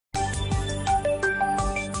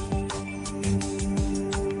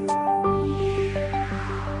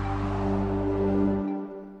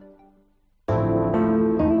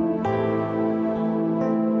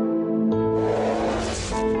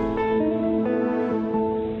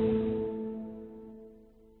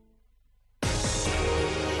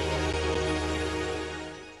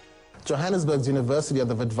Johannesburg's University of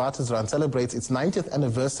the Witwatersrand celebrates its 90th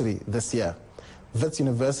anniversary this year. Wits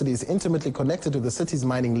University is intimately connected to the city's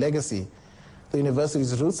mining legacy. The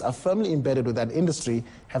university's roots are firmly embedded with that industry,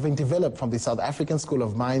 having developed from the South African School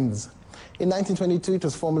of Mines. In 1922, it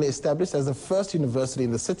was formally established as the first university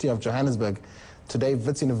in the city of Johannesburg. Today,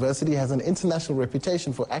 Wits University has an international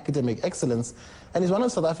reputation for academic excellence and is one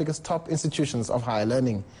of South Africa's top institutions of higher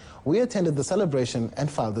learning. We attended the celebration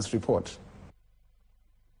and filed this report.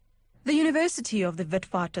 The University of the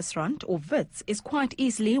Witwatersrand, or Wits, is quite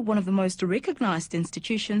easily one of the most recognized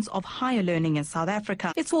institutions of higher learning in South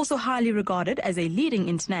Africa. It's also highly regarded as a leading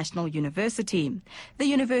international university. The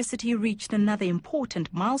university reached another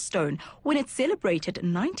important milestone when it celebrated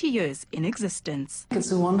 90 years in existence.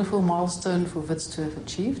 It's a wonderful milestone for Wits to have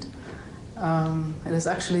achieved. It is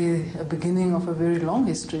actually a beginning of a very long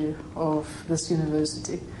history of this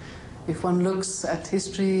university. If one looks at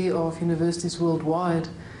history of universities worldwide,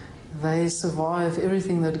 they survive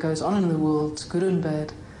everything that goes on in the world, good and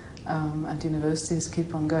bad, and universities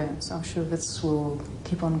keep on going. So I'm sure Wits will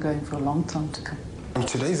keep on going for a long time to come.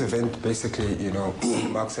 Today's event basically,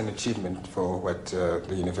 marks an achievement for what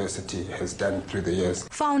the university has done through the years.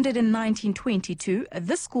 Founded in 1922,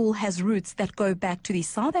 this school has roots that go back to the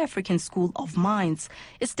South African School of Mines,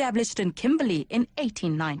 established in Kimberley in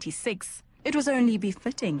 1896. It was only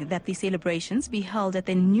befitting that the celebrations be held at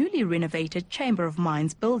the newly renovated Chamber of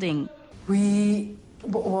Mines building.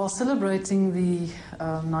 While celebrating the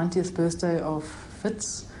 90th birthday of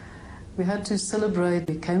Wits, we had to celebrate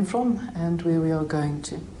where we came from and where we are going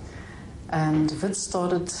to. And Wits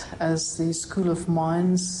started as the School of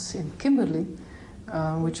Mines in Kimberley,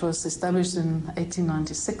 which was established in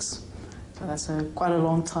 1896. So that's quite a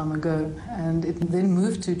long time ago. And it then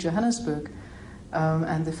moved to Johannesburg.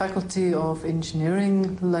 And the Faculty of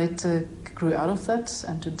Engineering later grew out of that,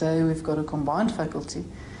 and today we've got a combined faculty,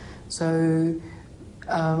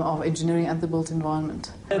 of engineering and the built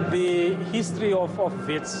environment. The history of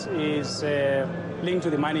Wits is linked to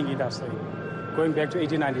the mining industry, going back to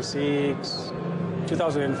 1896,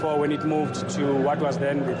 2004, when it moved to what was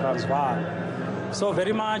then the Transvaal. So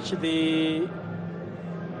very much the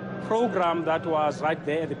program that was right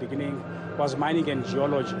there at the beginning was mining and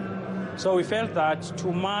geology. So we felt that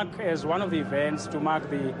to mark as one of the events, to mark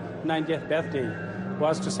the 90th birthday,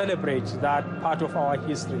 was to celebrate that part of our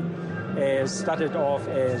history, started off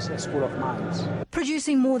as a School of Mines.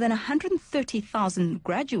 Producing more than 130,000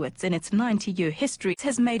 graduates in its 90-year history, it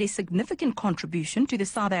has made a significant contribution to the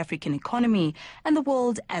South African economy and the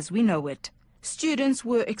world as we know it. Students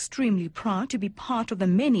were extremely proud to be part of the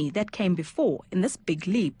many that came before in this big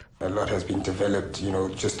leap. A lot has been developed,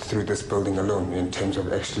 just through this building alone in terms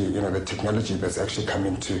of actually, the technology that's actually come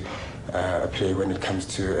into play when it comes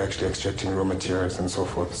to actually extracting raw materials and so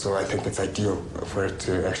forth. So I think it's ideal for it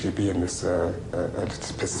to actually be in this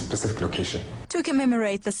specific location. To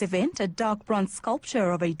commemorate this event, a dark bronze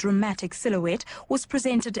sculpture of a dramatic silhouette was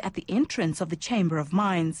presented at the entrance of the Chamber of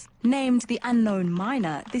Mines. Named the Unknown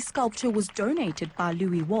Miner, the sculpture was donated by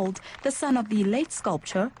Louis Wald, the son of the late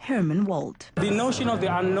sculptor Herman Wald. The notion of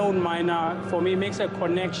the unknown miner, for me, makes a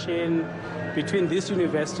connection between this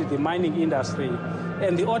university, the mining industry,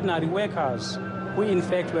 and the ordinary workers who in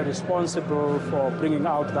fact were responsible for bringing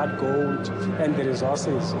out that gold and the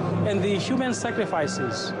resources. And the human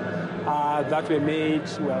sacrifices that were made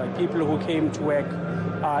were people who came to work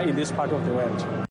in this part of the world.